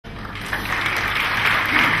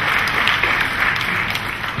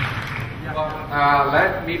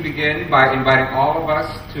let me begin by inviting all of us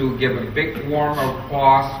to give a big warm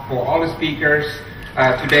applause for all the speakers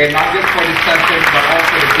today, not just for this session, but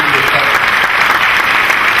also the previous session.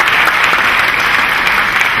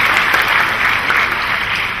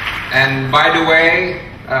 And by the way,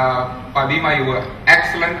 Pak Bima, you were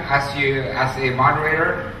excellent as a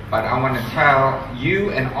moderator, but I want to tell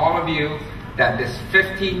you and all of you that this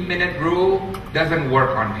 15-minute rule doesn't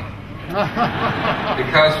work on me.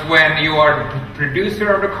 Because when you are the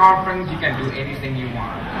producer of the conference, you can do anything you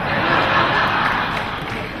want.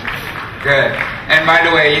 Good. And by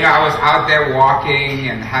the way, I was out there walking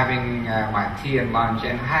and having my tea and lunch,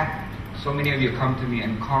 and had so many of you come to me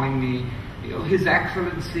and calling me, His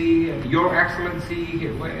Excellency, Your Excellency,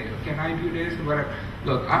 can I do this? Whatever.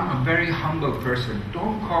 Look, I'm a very humble person.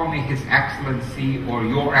 Don't call me His Excellency or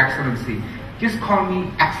Your Excellency. Just call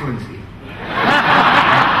me Excellency.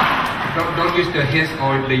 Don't use the his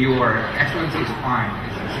or the your. Excellency is fine.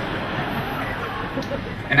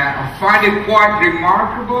 And I find it quite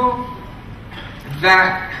remarkable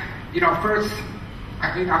that, first,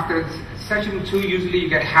 I think after session 2, usually you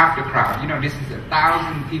get half the crowd. This is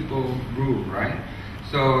 1,000 people rule, right?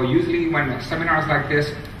 So usually when seminars like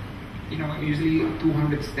this, usually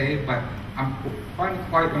 200 stay, but I'm finding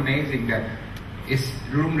quite amazing that the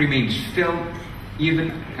room remains filled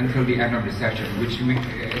even until the end of the session, which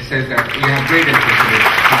says that you have great interest in this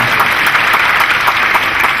conference.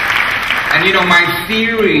 And my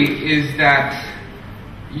theory is that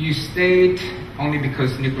you stayed only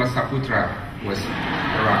because Nicholas Saputra was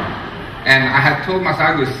around. And I had told Mas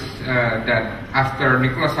Agus that after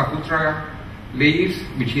Nicholas Saputra leaves,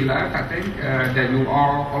 which he left, I think, that you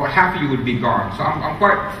all, or half of you would be gone. So I'm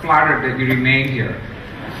quite flattered that you remain here.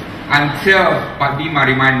 Until Pak Bima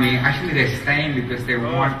reminded me, actually they're staying because they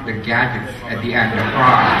want the gadgets at the end, the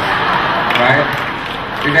prize, right?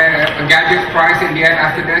 Is there a gadget prize in the end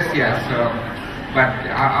after this? Yes. So, but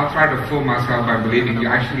I'll try to fool myself by believing you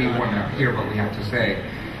actually want to hear what we have to say.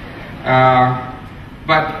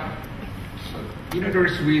 But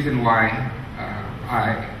there's a reason why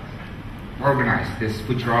I organized this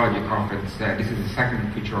Futurology conference. This is the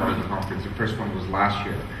second Futurology conference. The first one was last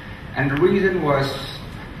year, and the reason was,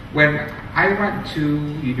 when I went to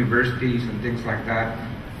universities and things like that,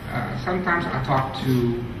 sometimes I talk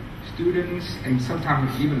to students and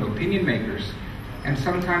sometimes even opinion makers, and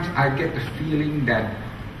sometimes I get the feeling that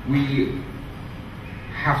we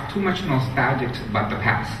have too much nostalgia about the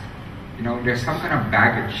past. There's some kind of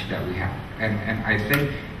baggage that we have, and I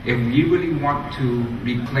think if we really want to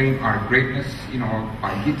reclaim our greatness,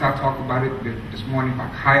 Pak Gita talked about it this morning,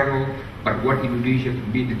 Pak Khairul, but what Indonesia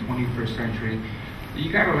can be in the 21st century, you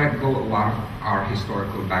got to let go a lot of our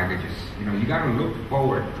historical baggages. You got to look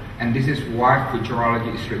forward, and this is why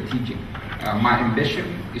Futurology is strategic. My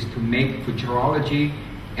ambition is to make Futurology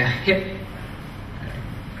a hit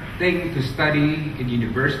thing to study in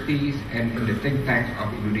universities and in the think tanks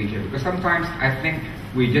of Indonesia. Because sometimes I think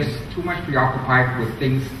we're just too much preoccupied with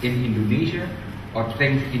things in Indonesia or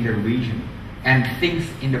things in the region and things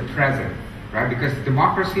in the present, right? Because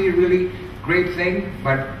democracy is really great thing,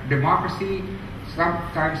 but democracy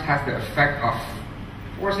sometimes has the effect of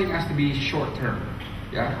forcing us to be short-term,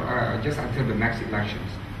 just until the next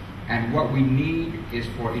elections. And what we need is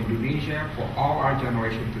for Indonesia, for all our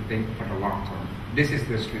generation to think for the long term. This is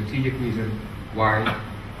the strategic reason why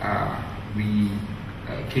we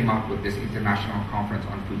came up with this international conference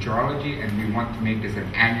on Futurology, and we want to make this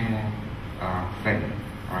an annual thing.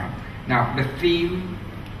 All right. Now, the theme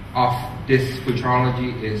of this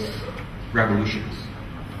Futurology is revolutions,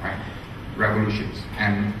 right? Revolutions.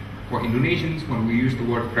 And for Indonesians, when we use the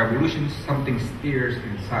word revolutions, something stirs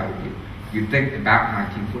inside of you. You think about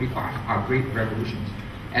 1945, our great revolutions.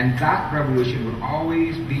 And that revolution would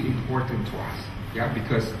always be important to us,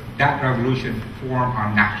 because that revolution formed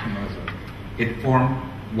our nationalism. It formed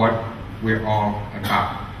what we're all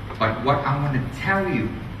about. But what I want to tell you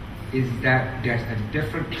is that there's a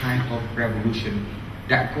different kind of revolution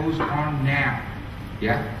that goes on now.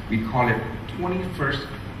 We call it 21st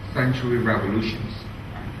century revolutions.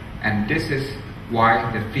 And this is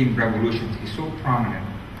why the theme revolutions is so prominent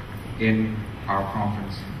in our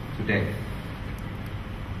conference today.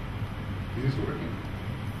 Is this working?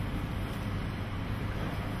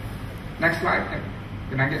 Next slide.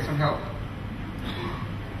 Can I get some help?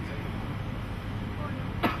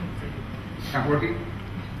 Not working?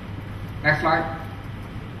 Next slide.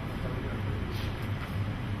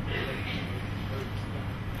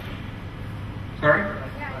 Sorry?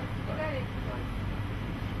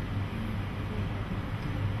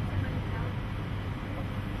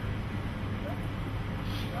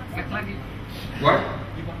 What?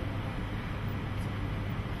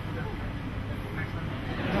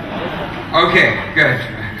 Okay, good.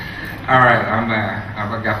 All right, I'm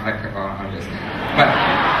a Catholic on this. But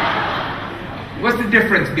what's the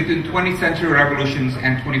difference between 20th century revolutions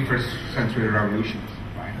and 21st century revolutions?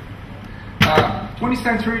 Right? 20th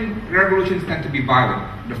century revolutions tend to be violent.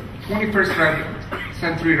 The 21st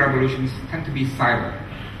century revolutions tend to be silent.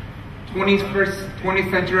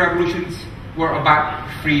 20th century revolutions were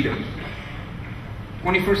about freedom.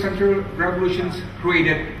 21st century revolutions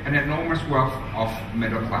created an enormous wealth of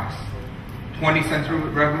middle class. 20th century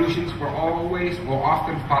revolutions were always or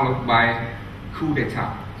often followed by coup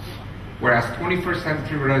d'etat, whereas 21st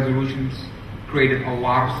century revolutions created a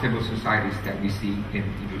lot of civil societies that we see in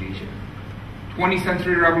Indonesia. 20th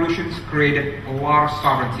century revolutions created a lot of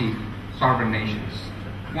sovereign nations.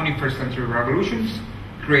 21st century revolutions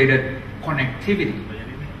created connectivity.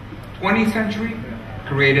 20th century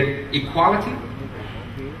created equality.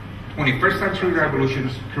 21st century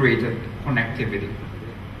revolutions created connectivity.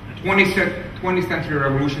 20th century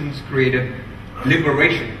revolutions created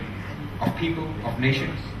liberation of people, of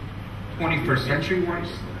nations. 21st century ones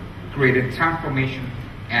created transformation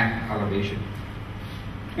and elevation.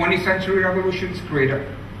 20th century revolutions created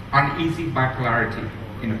uneasy bipolarity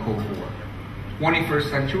in a Cold War. 21st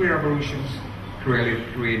century revolutions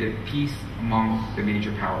created peace among the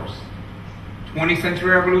major powers. 20th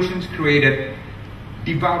century revolutions created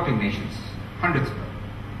developing nations, hundreds of them,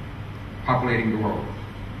 populating the world.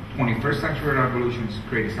 21st century revolutions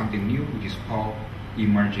created something new, which is called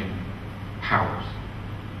emerging powers.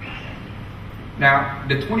 Now,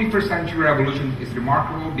 the 21st century revolution is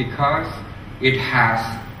remarkable because it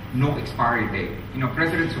has no expiry date. You know,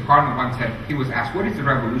 President Sukarno once said, he was asked, what is a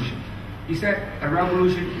revolution? He said, a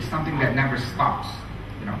revolution is something that never stops.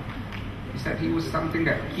 You know, he said it was something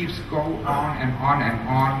that keeps going on and on and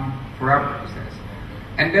on forever, he says.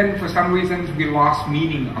 And then for some reasons we lost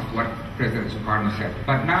meaning of what President Sukarno said.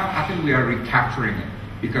 But now I think we are recapturing it,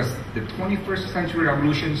 because the 21st century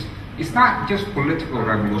revolutions is not just political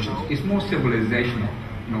revolutions, it's more civilizational.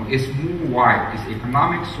 You know, it's more wide, it's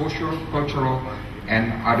economic, social, cultural,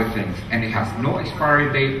 and other things. And it has no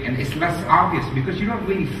expiry date, and it's less obvious because you don't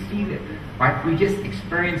really feel it, right? We just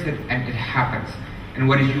experience it and it happens. And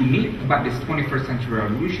what is unique about these 21st century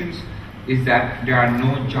revolutions is that there are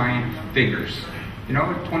no giant figures. You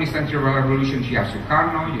know, 20th century revolutions, you have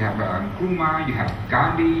Sukarno, you have Nkrumah, you have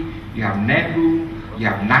Gandhi, you have Nehru, you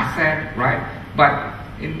have Nasser, right? But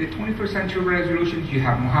in the 21st century revolutions, you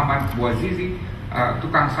have Muhammad Bouazizi,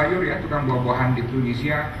 tukang sayur, ya, tukang buah-buahan di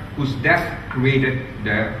Tunisia, whose death created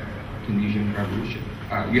the Tunisian revolution.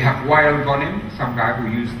 You have Wael Ghonim, some guy who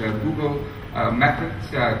used the Google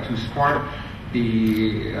methods to spark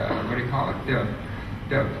the, what do you call it,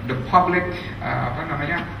 the public,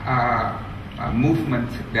 movement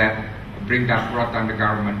that brought down the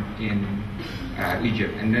government in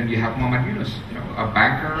Egypt. And then you have Muhammad Yunus, you know, a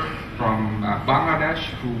banker from Bangladesh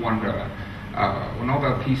who won the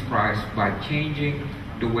Nobel Peace Prize by changing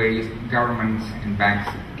the ways governments and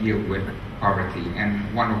banks deal with poverty.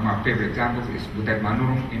 And one of my favorite examples is Butet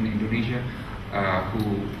Manurung in Indonesia,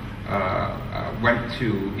 who went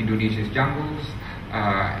to Indonesia's jungles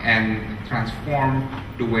and transformed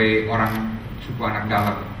the way orang suku anak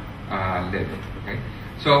dalam live. Okay?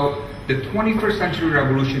 So the 21st century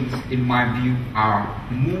revolutions, in my view, are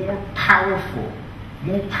more powerful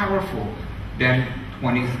than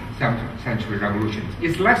 20th century revolutions.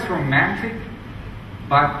 It's less romantic,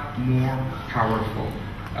 but more powerful.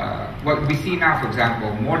 What we see now, for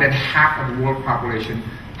example, more than half of the world population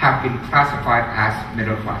have been classified as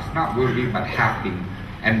middle class. Not will be, but have been.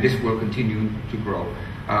 And this will continue to grow.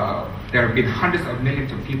 There have been hundreds of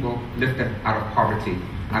millions of people lifted out of poverty.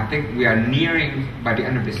 I think we are nearing, by the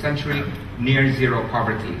end of the century, near zero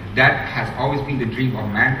poverty. That has always been the dream of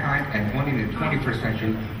mankind, and only in the 21st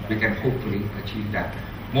century we can hopefully achieve that.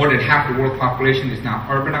 More than half the world population is now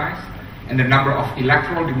urbanized, and the number of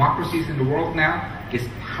electoral democracies in the world now is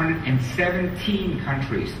 117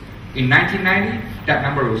 countries. In 1990, that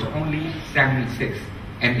number was only 76,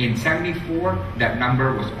 and in 74, that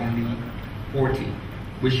number was only 40,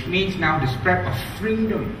 which means now the spread of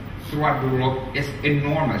freedom throughout the world is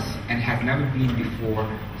enormous and has never been before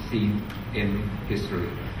seen in history.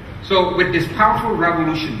 So with these powerful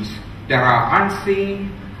revolutions that are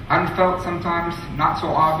unseen, unfelt sometimes, not so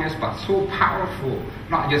obvious, but so powerful,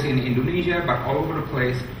 not just in Indonesia, but all over the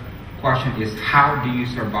place, the question is, how do you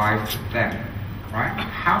survive them, right?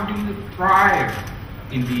 How do you thrive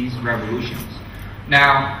in these revolutions?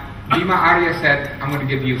 Now, Bima Arya said, I'm going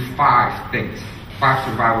to give you 5 things, 5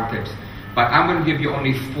 survival tips. But I'm going to give you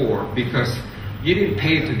only 4 because you didn't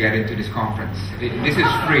pay to get into this conference. This is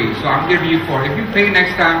free, so I'm giving you 4. If you pay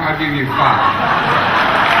next time, I'll give you 5.